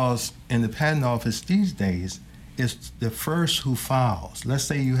 Because in the patent office these days, it's the first who files. Let's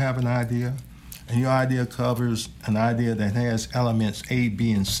say you have an idea, and your idea covers an idea that has elements A,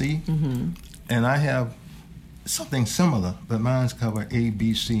 B, and C, and I have something similar, but mine's cover A,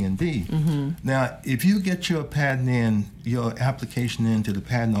 B, C, and D. Now, if you get your application into the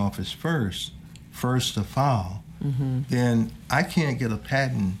patent office first to file, then I can't get a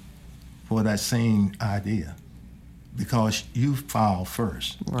patent for that same idea, because you file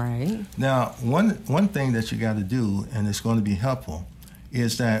first. Right. Now, one thing that you got to do, and it's going to be helpful,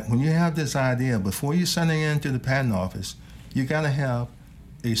 is that when you have this idea, before you send it into the patent office, you got to have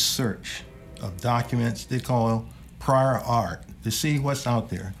a search of documents they call prior art, to see what's out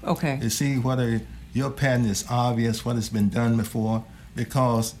there. Okay. To see whether your patent is obvious, what has been done before.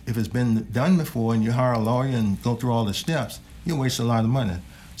 because if it's been done before and you hire a lawyer and go through all the steps, you waste a lot of money.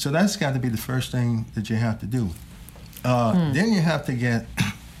 So that's got to be the first thing that you have to do. Then you have to get,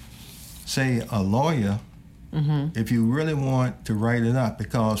 say, a lawyer if you really want to write it up,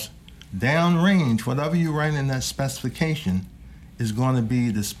 because downrange, whatever you write in that specification is going to be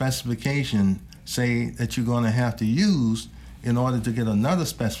the specification, say, that you're going to have to use in order to get another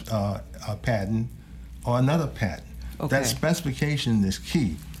patent or another patent. Okay. That specification is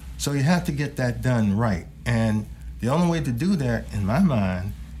key. So you have to get that done right. And the only way to do that, in my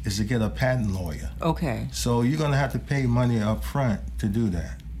mind, is to get a patent lawyer. Okay. So you're going to have to pay money up front to do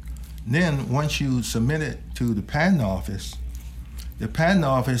that. Then once you submit it to the patent office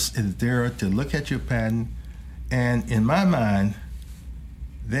is there to look at your patent. And in my mind,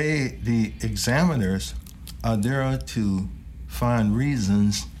 the examiners are there to find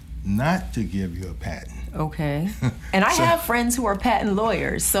reasons not to give you a patent. Okay. And I have friends who are patent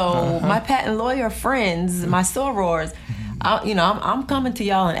lawyers. So my patent lawyer friends, my sorors, I'm coming to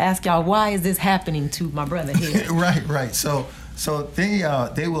y'all and ask y'all, why is this happening to my brother here? Right. So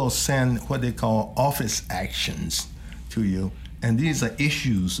they will send what they call office actions to you, and these are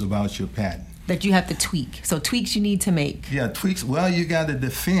issues about your patent that you have to tweak. So tweaks you need to make. Yeah, tweaks. Well, you got to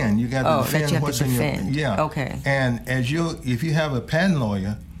defend. You got to defend that you have what's to in defend. your. Yeah. Okay. And if you have a patent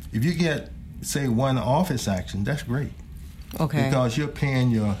lawyer, if you get, say, one office action, that's great. Okay. Because you're paying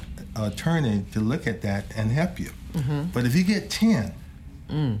your attorney to look at that and help you. But if you get 10,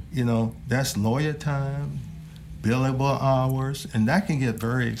 that's lawyer time, billable hours, and that can get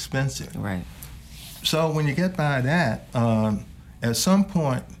very expensive. Right. So when you get by that, at some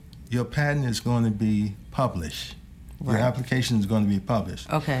point, your patent is going to be published. Right. Your application is going to be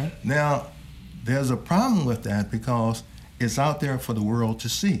published. Okay. Now, there's a problem with that because it's out there for the world to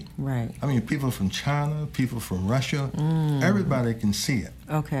see. Right. I mean, people from China, people from Russia, everybody can see it.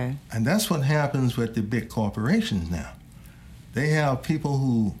 Okay. And that's what happens with the big corporations now. They have people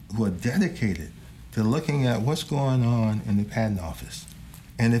who are dedicated to looking at what's going on in the patent office.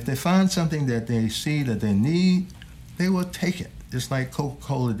 And if they find something that they see that they need, they will take it, just like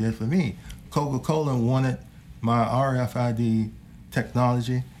Coca-Cola did for me. Coca-Cola wanted my RFID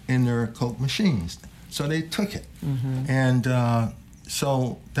technology in their Coke machines. So they took it. And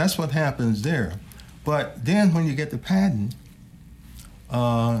so that's what happens there. But then when you get the patent,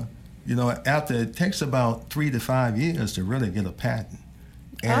 after it takes about 3 to 5 years to really get a patent.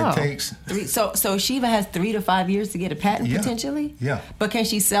 And it takes... So Shiva has 3 to 5 years to get a patent, potentially? Yeah. But can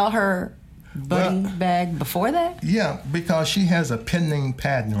she sell her buddy bag before that? Yeah, because she has a pending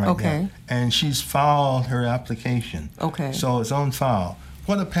patent right now. And she's filed her application. Okay. So it's on file.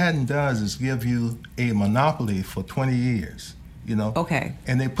 What a patent does is give you a monopoly for 20 years, Okay.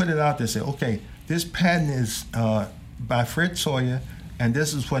 And they put it out there and say, okay, this patent is by Fred Sawyer, and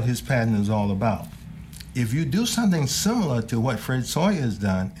this is what his patent is all about. If you do something similar to what Fred Sawyer has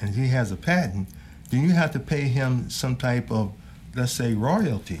done, and he has a patent, then you have to pay him some type of, let's say,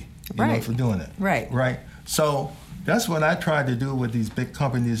 royalty, for doing it. Right. So that's what I tried to do with these big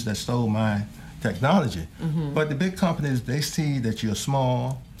companies that stole my technology. But the big companies, they see that you're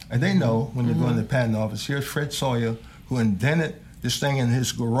small, and they know when you're going to the patent office, here's Fred Sawyer, who invented this thing in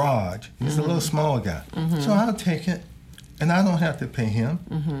his garage. He's a little small guy. So I'll take it, and I don't have to pay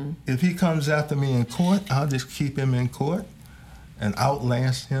him. If he comes after me in court, I'll just keep him in court and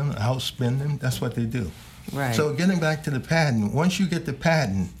outlast him, outspend him. That's what they do. Right. So getting back to the patent, once you get the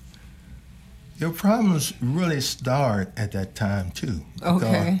patent, your problems really start at that time, too.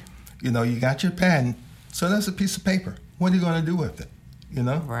 Okay. Because, you got your patent, so that's a piece of paper. What are you going to do with it?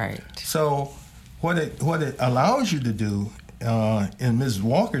 Right. So what it allows you to do, in Ms.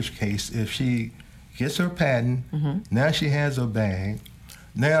 Walker's case, if she gets her patent, now she has her bag.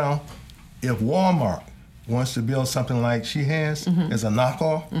 Now, if Walmart wants to build something like she has as a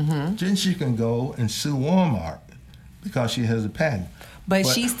knockoff, then she can go and sue Walmart because she has a patent. But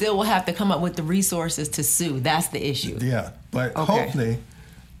she still will have to come up with the resources to sue. That's the issue. Yeah, but hopefully,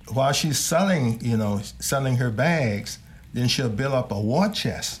 while she's selling her bags, then she'll build up a war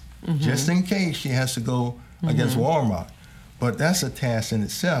chest just in case she has to go against Walmart. But that's a task in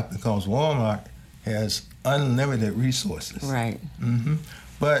itself because Walmart has unlimited resources. Right.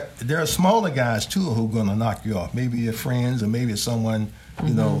 But there are smaller guys too who are going to knock you off. Maybe your friends or maybe someone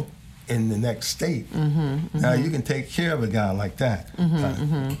in the next state. Now you can take care of a guy like that.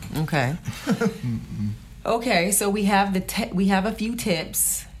 Okay. Okay. So we have we have a few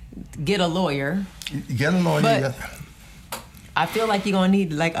tips. Get a lawyer. Get a lawyer. But I feel like you're gonna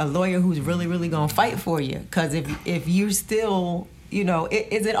need like a lawyer who's really, really gonna fight for you. Because if you're still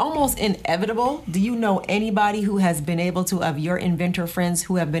is it almost inevitable? Do you know anybody who has been able to, of your inventor friends,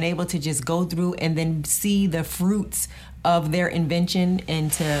 who have been able to just go through and then see the fruits of their invention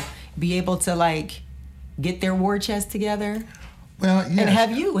and to be able to like get their war chest together? Well, yes. And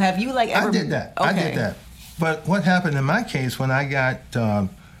have you like ever? I did that. Okay. I did that. But what happened in my case when I got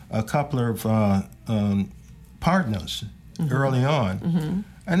a couple of partners early on,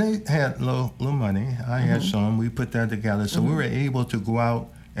 and they had little money. I had some. We put that together, so we were able to go out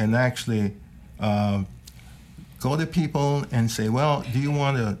and actually go to people and say, "Well, do you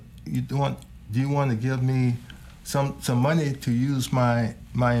want to give me some money to use my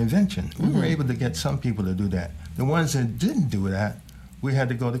invention?" We were able to get some people to do that. The ones that didn't do that, we had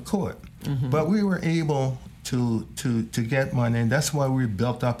to go to court. But we were able to get money, and that's why we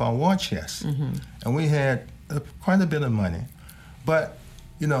built up our war chest. And we had quite a bit of money. But,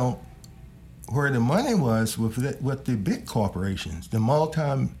 where the money was with the big corporations, the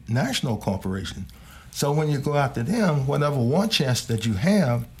multinational corporations. So when you go after them, whatever war chest that you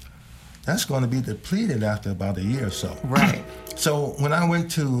have, that's going to be depleted after about a year or so. Right. So when I went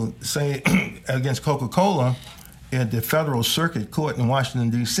to, say, against Coca-Cola at the Federal Circuit Court in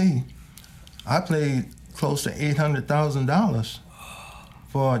Washington, D.C., I paid close to $800,000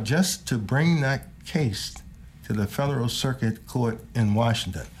 for just to bring that case to the Federal Circuit Court in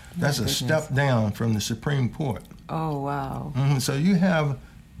Washington. That's a step down from the Supreme Court. Oh, wow. So you have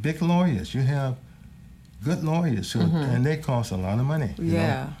big lawyers. You have good lawyers, and they cost a lot of money. You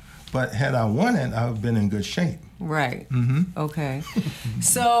know? But had I won it, I would have been in good shape. Right. Okay.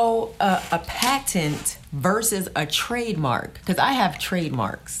 So a patent versus a trademark, because I have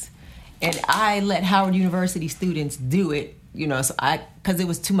trademarks, and I let Howard University students do it, so because it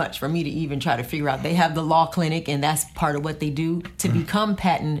was too much for me to even try to figure out. They have the law clinic, and that's part of what they do to become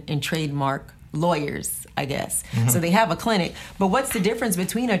patent and trademark lawyers, I guess. So they have a clinic. But what's the difference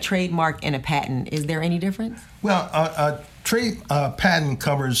between a trademark and a patent? Is there any difference? Well, a patent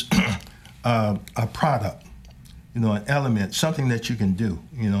covers a product, an element, something that you can do,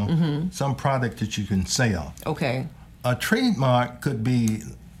 some product that you can sell. Okay. A trademark could be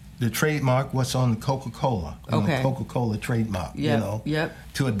the trademark, what's on Coca-Cola, Coca-Cola trademark,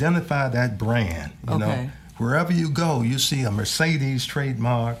 to identify that brand, you know. Wherever you go, you see a Mercedes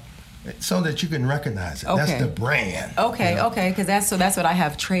trademark, so that you can recognize it. That's the brand. Because that's what I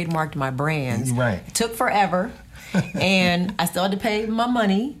have trademarked my brands. Right. It took forever. And I still had to pay my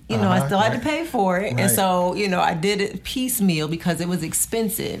money. I still had to pay for it. And so, I did it piecemeal because it was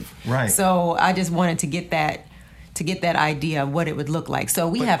expensive. Right. So I just wanted to get that idea of what it would look like.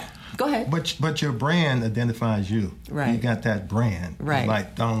 So go ahead. But your brand identifies you. Right. You got that brand. Right.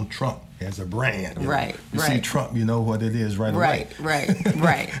 Like Donald Trump has a brand. Right. You see Trump, you know what it is right away.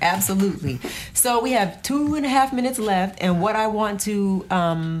 Right. Absolutely. So we have 2.5 minutes left, and what I want to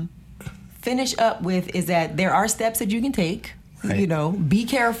finish up with is that there are steps that you can take. Right. Be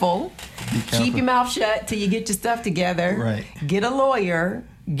careful. Keep your mouth shut till you get your stuff together. Right. Get a lawyer.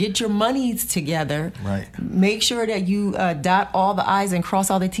 Get your monies together. Right. Make sure that you dot all the I's and cross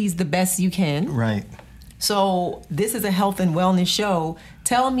all the T's the best you can. Right. So this is a health and wellness show.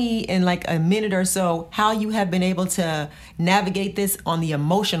 Tell me in like a minute or so how you have been able to navigate this on the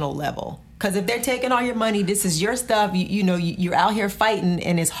emotional level. Because if they're taking all your money, this is your stuff. You're out here fighting,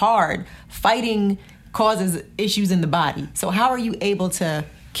 and it's hard. Fighting causes issues in the body. So how are you able to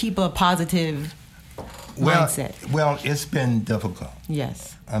keep a positive mindset? Well, it's been difficult.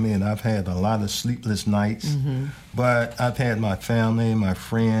 Yes. I mean, I've had a lot of sleepless nights, but I've had my family, my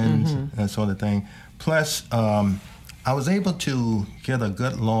friends, that sort of thing. Plus, I was able to get a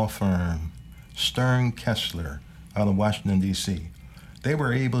good law firm, Stern Kessler, out of Washington, D.C. They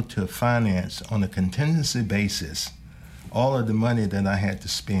were able to finance on a contingency basis all of the money that I had to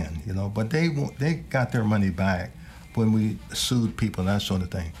spend, but they got their money back when we sued people, that sort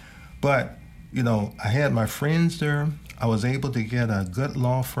of thing. But, I had my friends there. I was able to get a good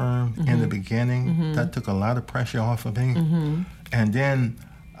law firm in the beginning. That took a lot of pressure off of me. And then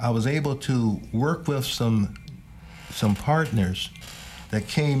I was able to work with some partners that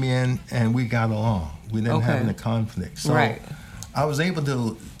came in, and we got along. We didn't have any conflict. So I was able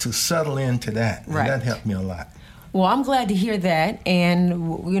to settle into that, and that helped me a lot. Well, I'm glad to hear that, and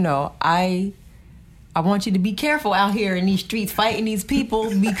I want you to be careful out here in these streets fighting these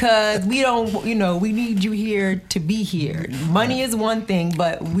people, because we don't, we need you here to be here. Money is one thing,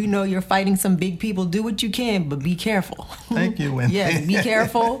 but we know you're fighting some big people. Do what you can, but be careful. Thank you, Wendy. Yeah, be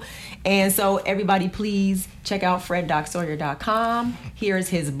careful. And so everybody, please check out FredDocSawyer.com. Here's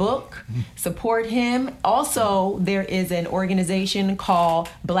his book. Support him. Also, there is an organization called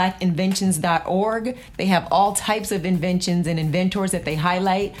blackinventions.org. They have all types of inventions and inventors that they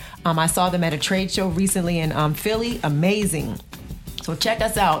highlight. I saw them at a trade show recently in Philly. Amazing. So check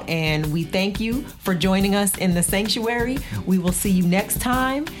us out, and we thank you for joining us in the sanctuary. We will see you next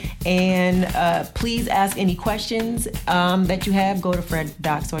time, and please ask any questions that you have. Go to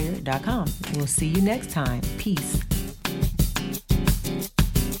FredDocSawyer.com. We'll see you next time. Peace.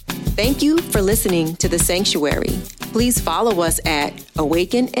 Thank you for listening to The Sanctuary. Please follow us at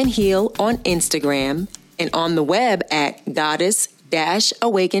Awaken and Heal on Instagram and on the web at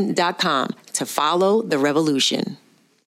goddess-awaken.com to follow the revolution.